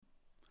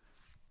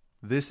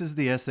This is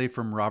the essay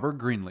from Robert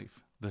Greenleaf,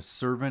 The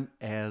Servant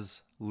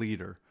as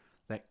Leader,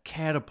 that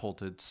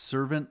catapulted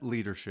servant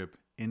leadership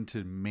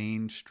into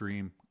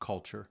mainstream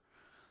culture.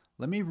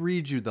 Let me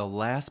read you the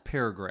last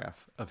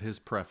paragraph of his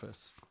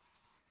preface.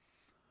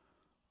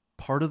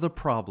 Part of the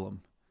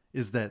problem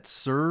is that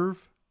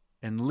serve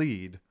and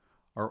lead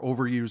are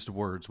overused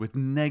words with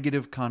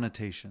negative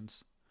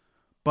connotations.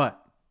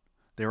 But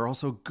they are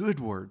also good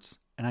words,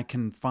 and I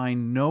can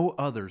find no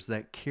others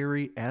that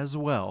carry as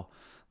well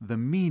the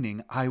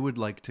meaning I would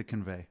like to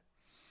convey.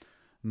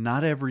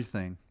 Not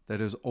everything that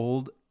is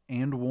old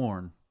and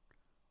worn,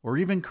 or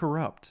even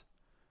corrupt,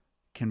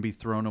 can be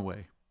thrown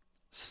away.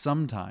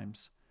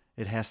 Sometimes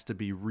it has to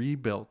be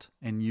rebuilt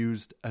and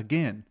used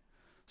again.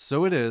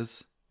 So it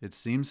is, it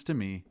seems to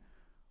me,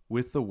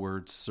 with the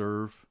words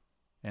serve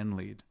and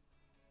lead.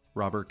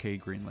 Robert K.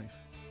 Greenleaf.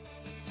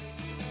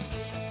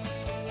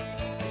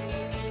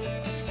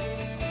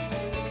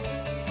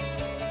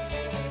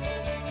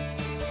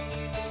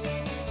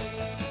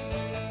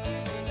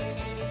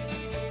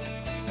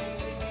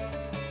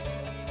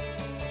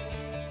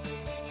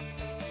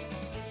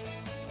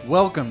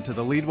 Welcome to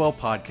the Lead Well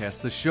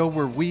podcast, the show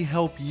where we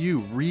help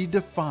you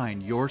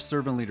redefine your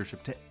servant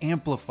leadership to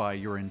amplify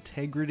your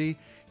integrity,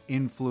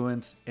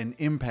 influence, and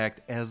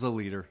impact as a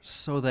leader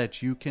so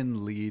that you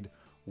can lead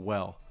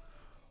well.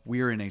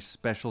 We are in a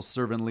special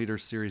servant leader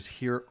series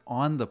here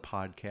on the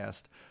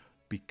podcast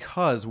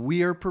because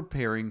we are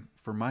preparing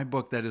for my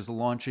book that is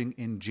launching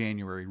in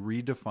January,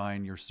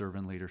 Redefine Your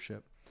Servant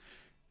Leadership.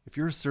 If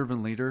you're a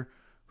servant leader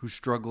who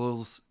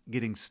struggles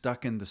getting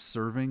stuck in the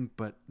serving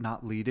but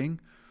not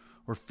leading,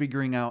 or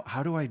figuring out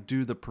how do I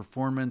do the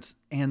performance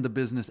and the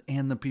business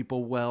and the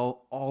people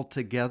well all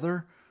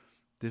together,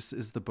 this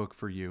is the book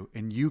for you.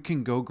 And you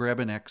can go grab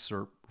an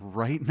excerpt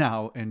right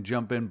now and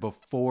jump in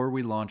before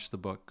we launch the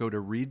book. Go to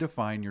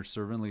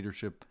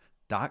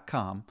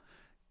redefineyourservantleadership.com,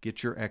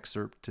 get your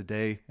excerpt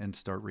today, and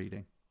start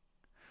reading.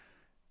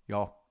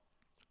 Y'all,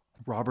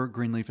 Robert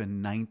Greenleaf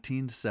in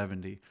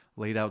 1970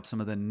 laid out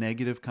some of the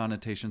negative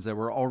connotations that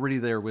were already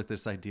there with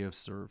this idea of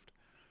served.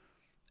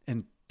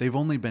 And they've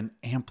only been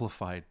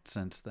amplified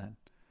since then.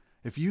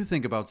 If you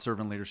think about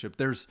servant leadership,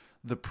 there's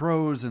the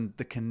pros and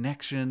the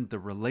connection, the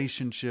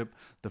relationship,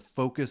 the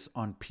focus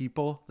on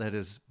people that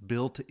is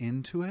built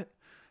into it,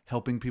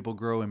 helping people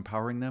grow,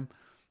 empowering them.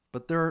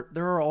 But there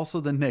are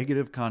also the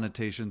negative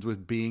connotations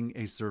with being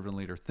a servant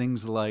leader.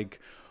 Things like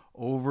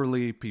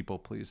overly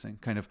people-pleasing,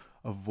 kind of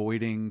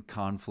avoiding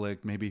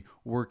conflict, maybe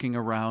working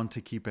around to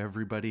keep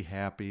everybody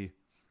happy.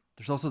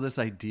 There's also this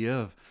idea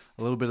of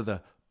a little bit of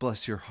the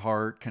bless your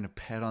heart, kind of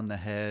pat on the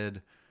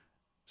head.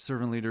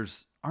 Servant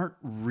leaders aren't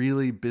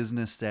really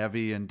business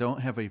savvy and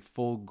don't have a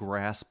full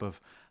grasp of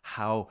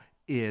how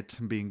it,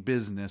 being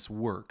business,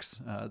 works.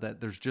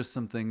 That there's just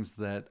some things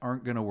that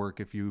aren't going to work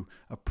if you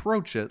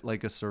approach it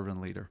like a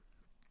servant leader.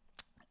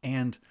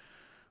 And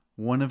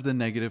one of the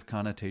negative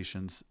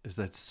connotations is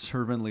that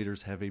servant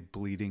leaders have a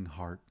bleeding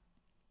heart.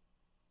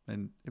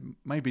 And it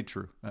might be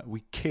true.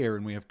 We care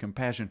and we have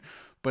compassion,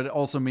 but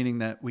also meaning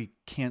that we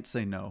can't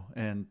say no.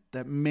 And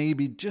that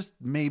maybe, just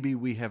maybe,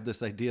 we have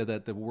this idea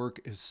that the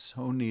work is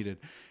so needed,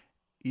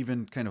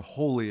 even kind of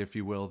holy, if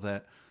you will,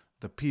 that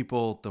the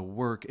people, the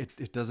work,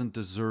 it doesn't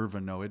deserve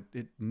a no.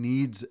 It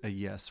needs a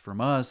yes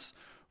from us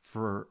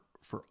for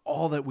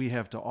all that we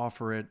have to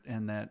offer it,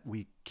 and that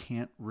we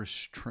can't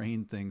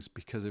restrain things,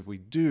 because if we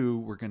do,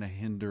 we're going to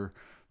hinder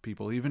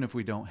people, even if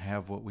we don't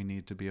have what we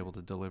need to be able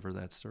to deliver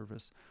that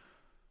service.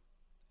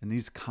 And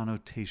these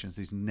connotations,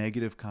 these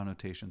negative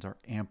connotations, are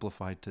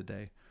amplified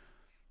today.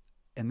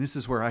 And this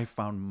is where I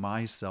found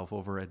myself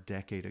over a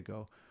decade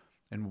ago,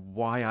 and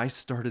why I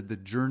started the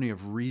journey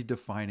of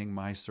redefining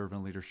my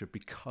servant leadership,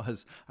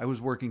 because I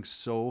was working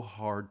so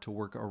hard to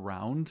work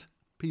around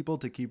people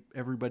to keep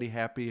everybody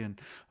happy and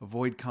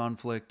avoid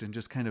conflict and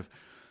just kind of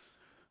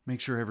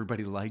make sure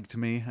everybody liked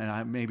me.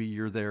 And maybe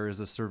you're there as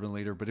a servant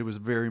leader, but it was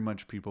very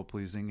much people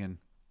pleasing. And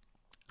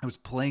I was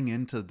playing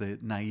into the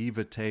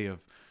naivete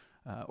of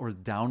or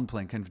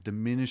downplaying, kind of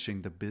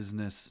diminishing the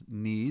business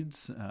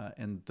needs.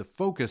 And the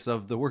focus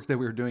of the work that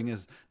we were doing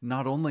is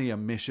not only a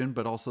mission,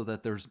 but also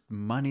that there's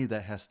money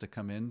that has to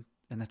come in.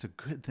 And that's a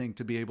good thing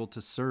to be able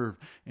to serve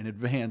and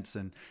advance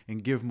and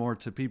give more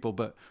to people,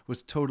 but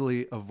was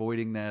totally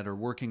avoiding that or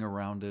working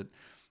around it,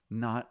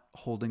 not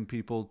holding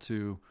people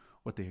to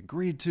what they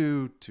agreed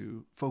to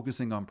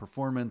focusing on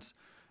performance,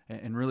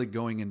 and really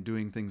going and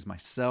doing things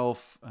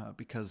myself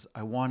because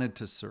I wanted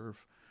to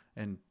serve.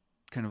 And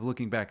kind of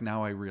looking back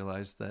now, I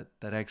realize that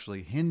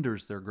actually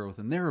hinders their growth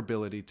and their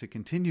ability to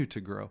continue to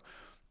grow.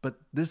 But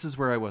this is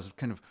where I was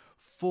kind of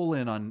full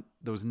in on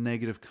those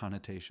negative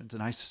connotations.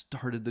 And I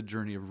started the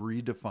journey of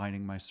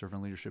redefining my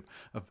servant leadership,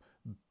 of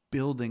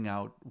building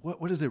out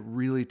what does it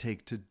really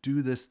take to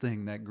do this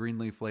thing that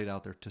Greenleaf laid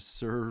out there, to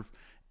serve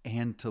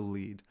and to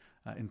lead,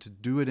 and to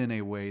do it in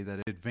a way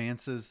that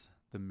advances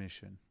the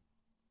mission.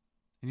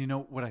 And you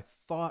know, what I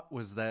thought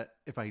was that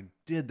if I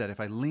did that, if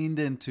I leaned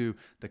into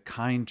the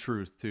kind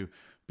truth to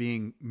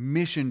being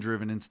mission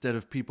driven instead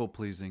of people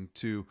pleasing,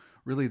 to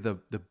really the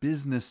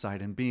business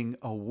side and being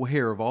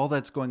aware of all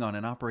that's going on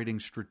and operating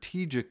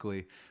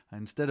strategically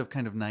instead of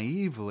kind of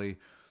naively.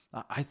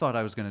 I thought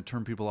I was going to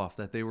turn people off,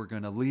 that they were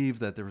going to leave,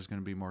 that there was going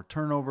to be more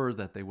turnover,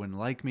 that they wouldn't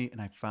like me. And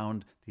I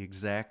found the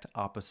exact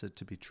opposite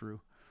to be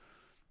true.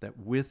 That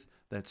with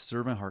that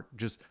servant heart,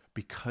 just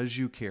because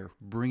you care,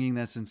 bringing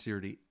that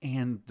sincerity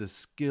and the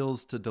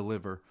skills to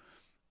deliver,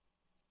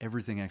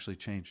 everything actually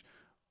changed.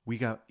 We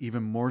got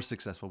even more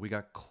successful. We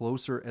got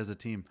closer as a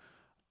team.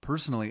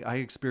 Personally, I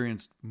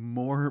experienced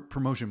more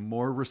promotion,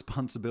 more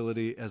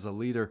responsibility as a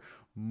leader,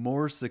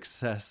 more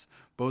success,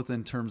 both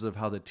in terms of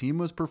how the team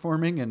was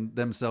performing and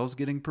themselves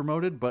getting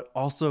promoted, but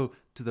also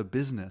to the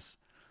business.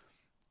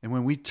 And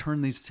when we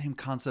turn these same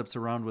concepts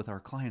around with our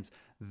clients,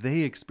 they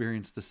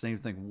experience the same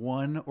thing.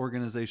 One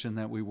organization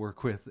that we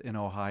work with in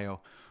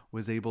Ohio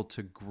was able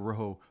to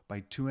grow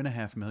by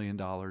 $2.5 million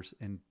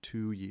in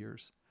 2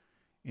 years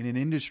in an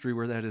industry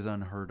where that is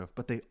unheard of.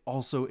 But they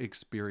also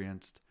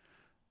experienced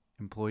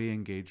employee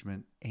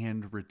engagement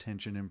and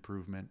retention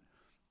improvement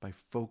by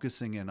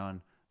focusing in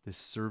on this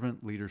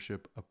servant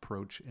leadership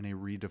approach in a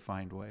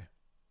redefined way.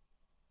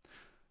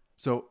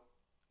 So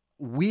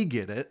we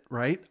get it,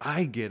 right?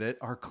 I get it.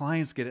 Our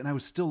clients get it. And I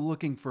was still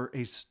looking for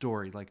a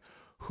story. Like,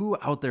 who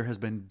out there has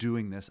been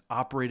doing this,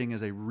 operating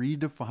as a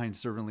redefined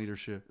servant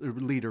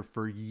leader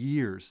for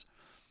years?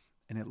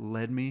 And it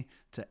led me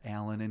to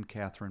Alan and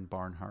Catherine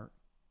Barnhart.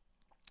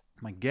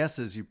 My guess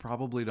is you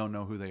probably don't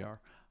know who they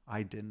are.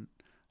 I didn't.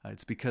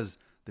 It's because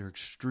they're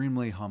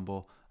extremely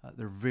humble.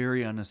 They're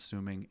very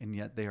unassuming, and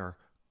yet they are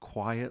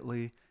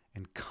quietly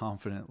and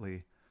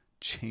confidently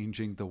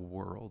changing the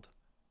world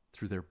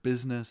through their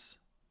business,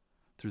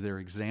 through their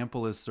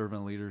example as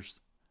servant leaders,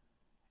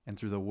 and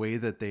through the way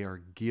that they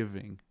are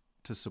giving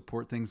to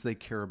support things they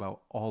care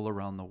about all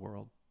around the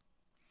world.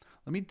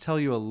 Let me tell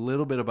you a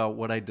little bit about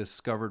what I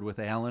discovered with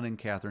Alan and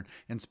Catherine,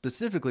 and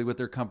specifically with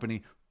their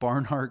company,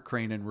 Barnhart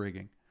Crane and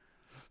Rigging.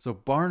 So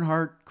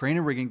Barnhart Crane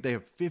and Rigging, they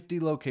have 50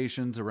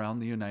 locations around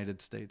the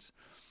United States.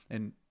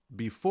 And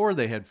before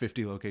they had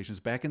 50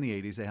 locations, back in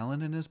the 80s,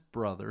 Alan and his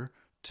brother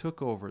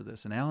took over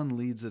this, and Alan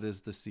leads it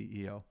as the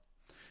CEO.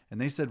 And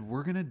they said,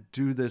 we're going to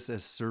do this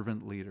as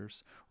servant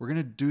leaders. We're going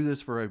to do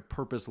this for a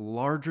purpose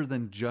larger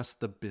than just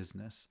the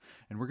business.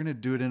 And we're going to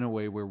do it in a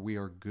way where we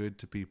are good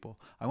to people.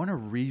 I want to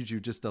read you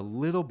just a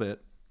little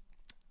bit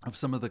of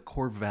some of the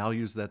core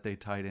values that they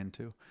tied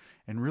into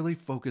and really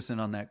focus in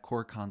on that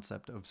core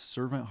concept of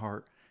servant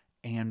heart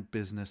and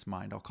business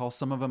mind. I'll call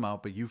some of them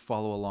out, but you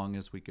follow along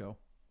as we go.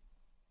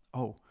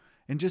 Oh,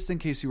 and just in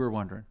case you were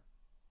wondering,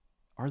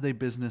 are they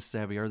business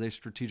savvy? Are they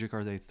strategic?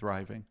 Are they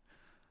thriving?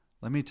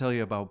 Let me tell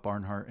you about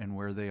Barnhart and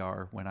where they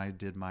are when I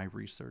did my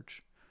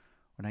research.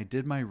 When I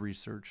did my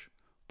research,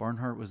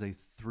 Barnhart was a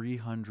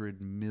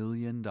 $300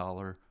 million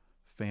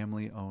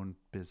family-owned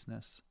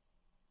business.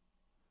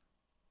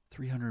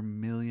 $300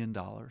 million.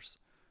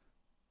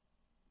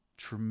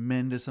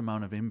 Tremendous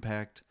amount of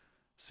impact,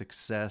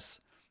 success,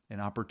 and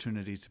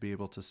opportunity to be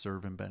able to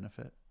serve and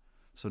benefit.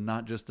 So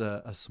not just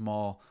a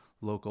small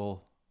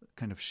local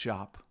kind of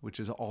shop, which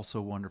is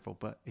also wonderful,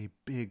 but a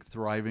big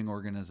thriving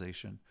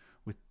organization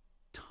with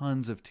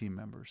tons of team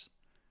members.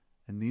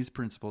 And these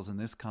principles and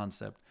this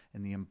concept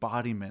and the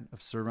embodiment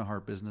of servant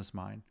heart business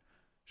mind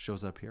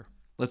shows up here.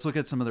 Let's look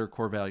at some of their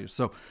core values.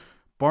 So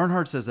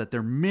Barnhart says that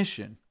their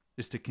mission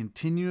is to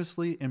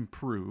continuously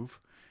improve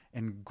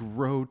and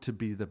grow to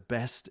be the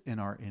best in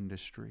our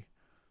industry.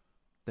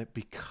 That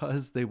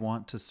because they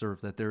want to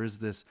serve, that there is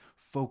this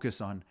focus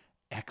on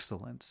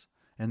excellence,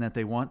 and that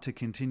they want to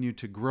continue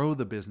to grow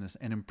the business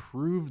and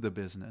improve the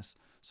business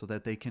so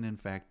that they can in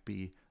fact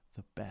be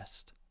the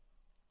best.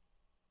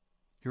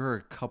 Here are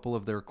a couple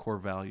of their core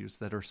values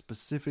that are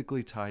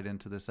specifically tied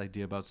into this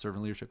idea about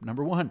servant leadership.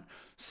 Number one,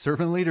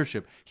 servant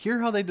leadership. Hear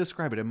how they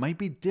describe it. It might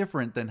be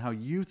different than how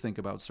you think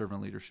about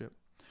servant leadership.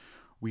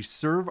 We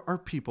serve our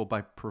people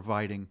by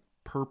providing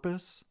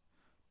purpose,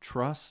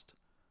 trust,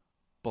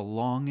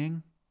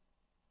 belonging,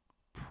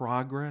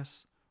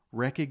 progress,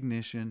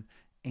 recognition,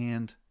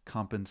 and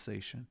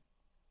compensation.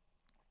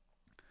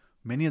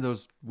 Many of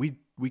those we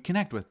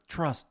connect with: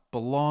 trust,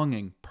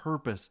 belonging,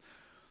 purpose,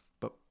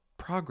 but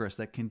progress,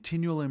 that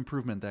continual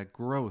improvement, that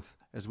growth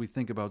as we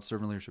think about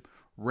servant leadership.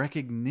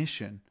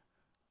 Recognition,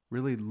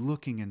 really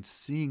looking and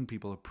seeing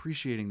people,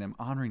 appreciating them,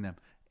 honoring them,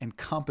 and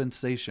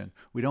compensation.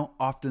 We don't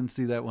often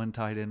see that one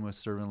tied in with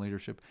servant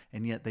leadership,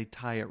 and yet they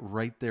tie it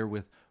right there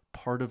with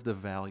part of the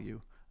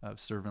value of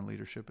servant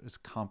leadership is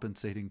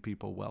compensating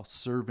people well,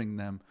 serving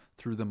them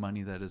through the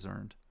money that is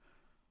earned.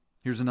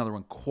 Here's another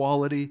one: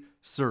 quality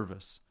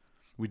service.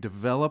 We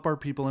develop our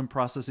people and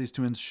processes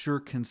to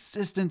ensure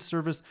consistent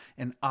service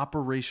and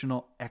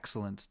operational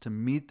excellence to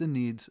meet the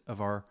needs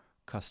of our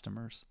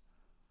customers.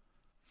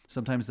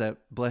 Sometimes that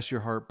bless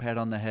your heart pat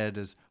on the head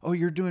is, oh,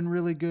 you're doing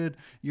really good,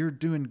 you're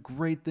doing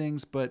great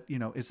things, but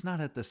it's not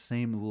at the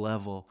same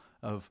level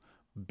of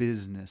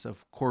business,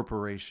 of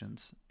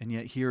corporations. And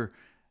yet here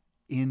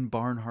in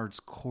Barnhart's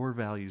core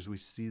values, we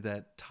see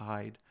that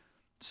tied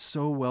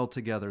so well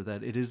together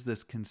that it is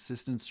this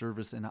consistent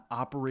service and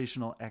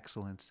operational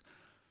excellence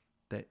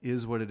that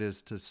is what it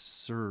is to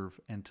serve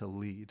and to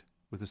lead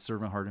with a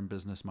servant heart and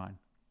business mind.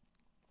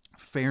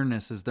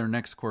 Fairness is their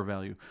next core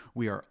value.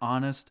 We are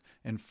honest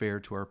and fair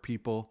to our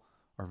people,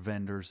 our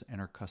vendors,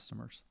 and our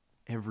customers.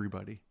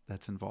 Everybody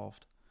that's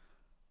involved.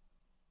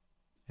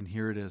 And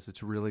here it is.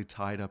 It's really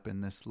tied up in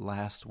this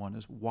last one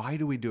is why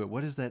do we do it?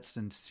 What is that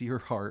sincere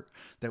heart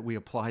that we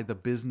apply the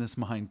business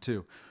mind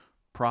to?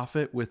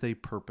 Profit with a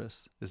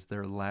purpose is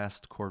their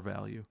last core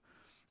value.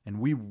 And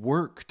we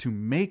work to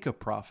make a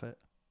profit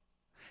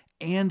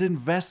and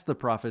invest the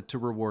profit to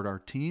reward our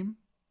team,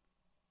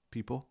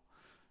 people,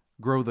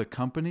 grow the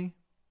company,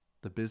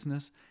 the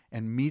business,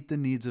 and meet the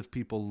needs of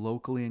people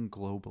locally and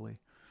globally.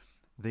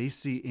 They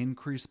see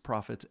increased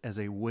profits as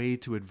a way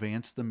to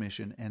advance the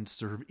mission and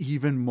serve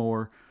even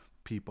more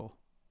people.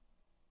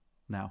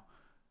 Now,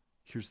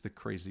 here's the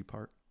crazy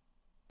part.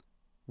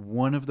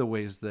 One of the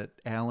ways that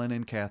Alan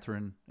and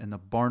Catherine and the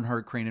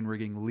Barnhart Crane and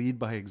Rigging lead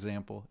by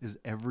example is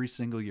every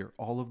single year,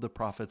 all of the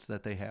profits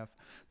that they have,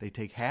 they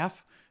take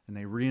half and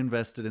they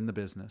reinvest it in the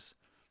business.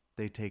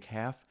 They take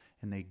half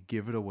and they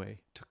give it away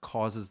to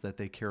causes that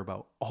they care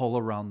about all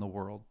around the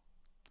world.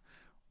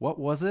 What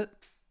was it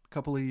a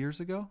couple of years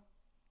ago?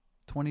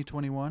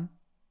 2021?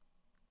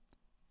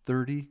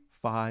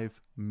 $35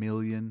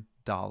 million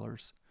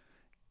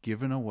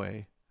given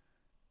away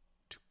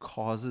to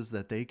causes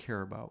that they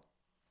care about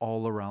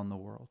all around the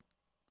world.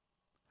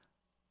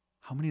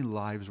 How many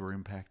lives were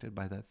impacted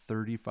by that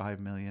 $35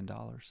 million?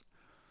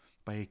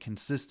 By a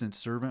consistent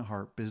servant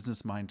heart,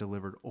 business mind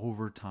delivered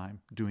over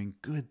time, doing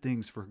good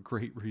things for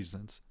great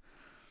reasons.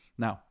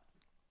 Now,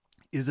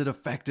 is it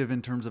effective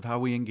in terms of how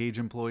we engage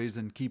employees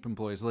and keep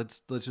employees?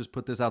 Let's just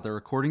put this out there.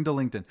 According to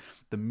LinkedIn,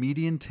 the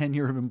median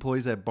tenure of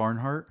employees at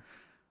Barnhart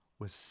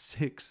was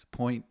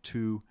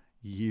 6.2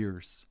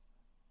 years.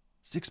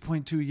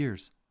 6.2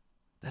 years.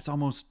 That's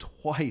almost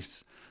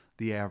twice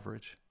the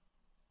average.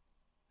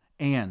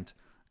 And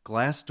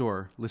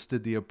Glassdoor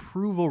listed the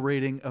approval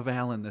rating of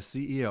Alan, the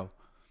CEO,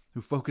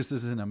 who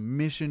focuses in a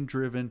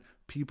mission-driven,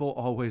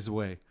 people-always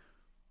way.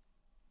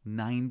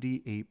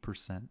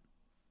 98%.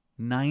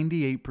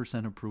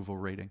 98% approval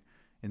rating.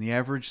 And the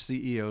average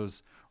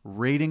CEO's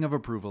rating of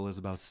approval is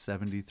about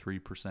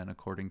 73%,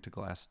 according to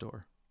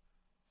Glassdoor.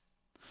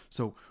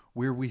 So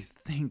where we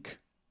think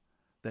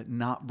that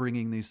not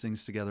bringing these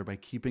things together by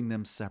keeping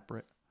them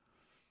separate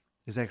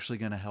is actually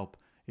going to help,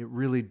 it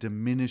really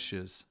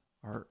diminishes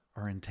our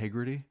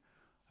integrity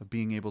of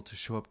being able to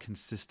show up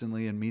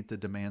consistently and meet the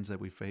demands that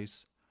we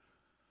face.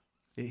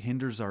 It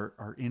hinders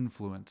our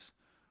influence,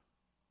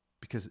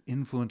 because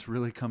influence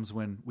really comes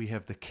when we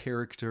have the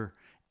character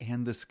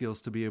and the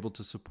skills to be able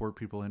to support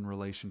people in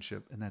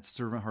relationship. And that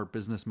servant heart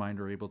business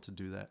mind are able to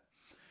do that.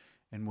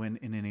 And when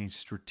in a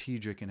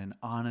strategic and an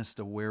honest,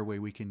 aware way,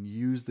 we can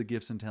use the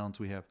gifts and talents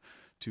we have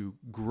to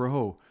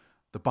grow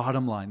the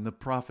bottom line, the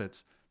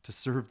profits, to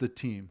serve the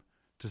team,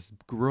 to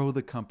grow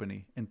the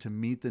company, and to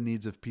meet the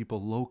needs of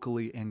people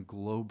locally and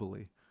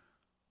globally,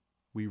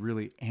 we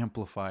really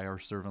amplify our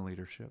servant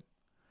leadership.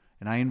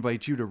 And I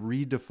invite you to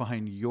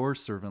redefine your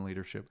servant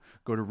leadership.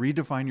 Go to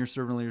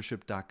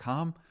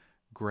redefineyourservantleadership.com,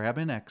 grab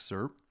an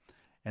excerpt,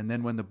 and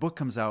then when the book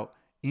comes out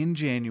in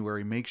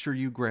January, make sure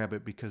you grab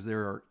it, because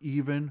there are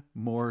even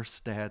more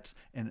stats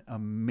and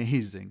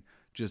amazing,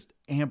 just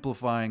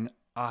amplifying,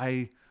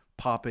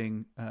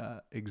 eye-popping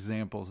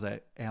examples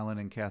that Alan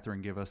and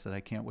Catherine give us that I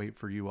can't wait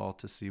for you all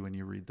to see when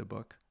you read the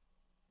book.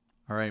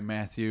 All right,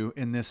 Matthew,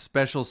 in this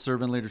special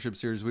servant leadership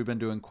series, we've been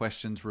doing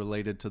questions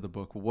related to the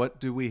book. What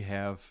do we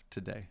have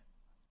today?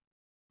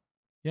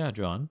 Yeah,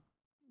 John,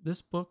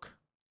 this book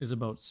is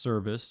about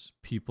service,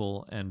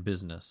 people, and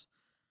business.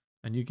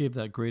 And you gave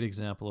that great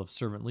example of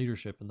servant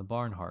leadership in the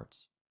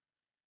Barnharts.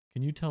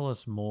 Can you tell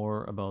us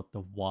more about the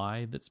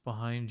why that's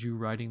behind you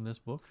writing this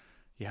book?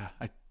 Yeah,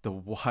 the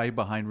why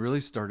behind really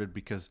started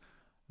because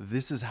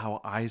this is how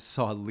I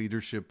saw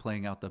leadership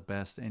playing out the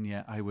best. And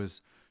yet I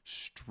was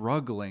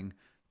struggling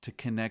to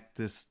connect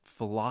this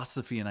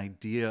philosophy and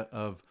idea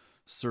of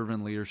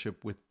servant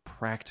leadership with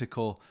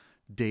practical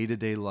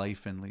day-to-day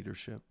life and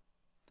leadership.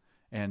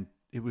 And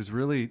it was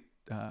really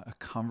a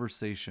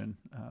conversation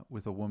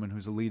with a woman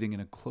who's leading in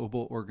a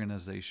global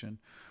organization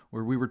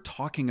where we were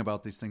talking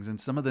about these things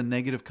and some of the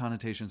negative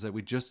connotations that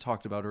we just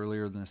talked about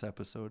earlier in this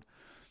episode.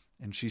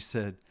 And she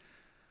said,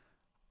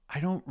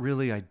 I don't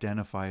really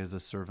identify as a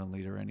servant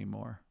leader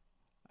anymore.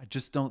 I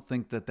just don't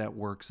think that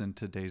works in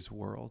today's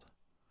world.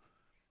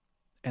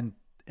 And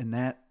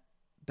that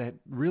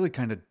really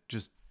kind of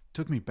just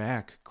took me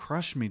back,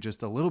 crushed me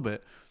just a little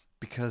bit,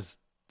 because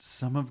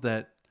some of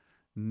that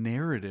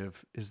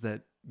narrative is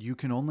that you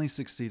can only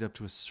succeed up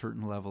to a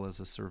certain level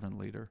as a servant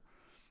leader.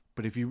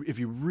 But if you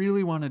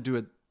really want to do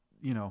it,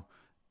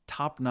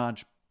 top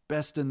notch,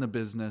 best in the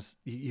business,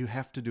 you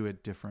have to do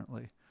it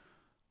differently.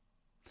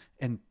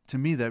 And to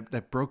me,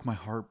 that broke my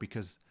heart,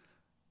 because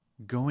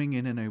going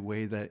in a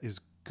way that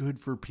is good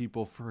for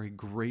people for a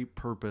great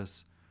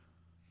purpose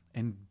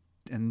and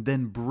and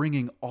then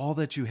bringing all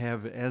that you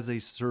have as a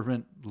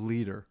servant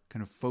leader,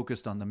 kind of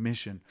focused on the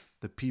mission,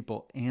 the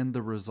people, and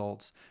the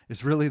results,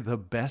 is really the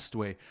best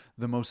way,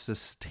 the most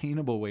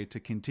sustainable way to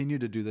continue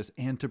to do this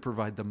and to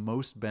provide the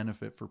most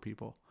benefit for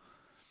people.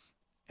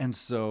 And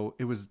so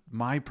it was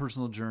my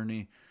personal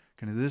journey,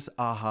 kind of this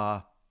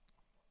aha,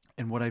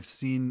 and what I've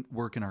seen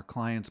work in our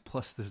clients,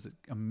 plus this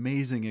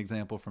amazing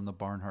example from the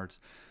Barnharts,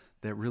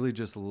 that really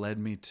just led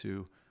me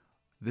to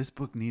this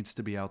book needs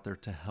to be out there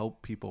to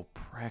help people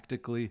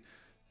practically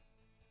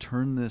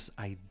turn this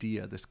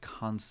idea, this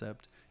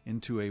concept,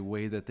 into a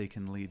way that they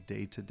can lead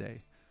day to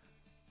day.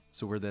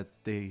 So where that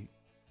they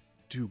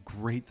do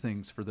great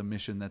things for the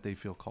mission that they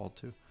feel called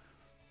to,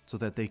 so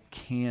that they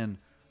can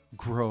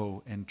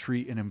grow and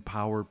treat and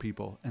empower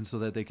people, and so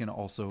that they can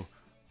also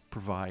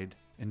provide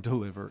and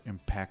deliver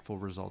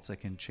impactful results that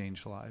can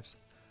change lives.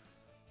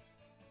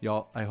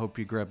 Y'all, I hope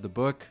you grab the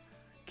book.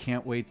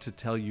 Can't wait to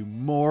tell you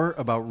more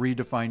about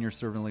Redefine Your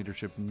Servant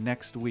Leadership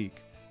next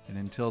week. And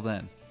until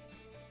then,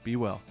 be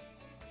well,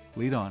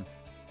 lead on,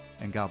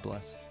 and God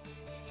bless.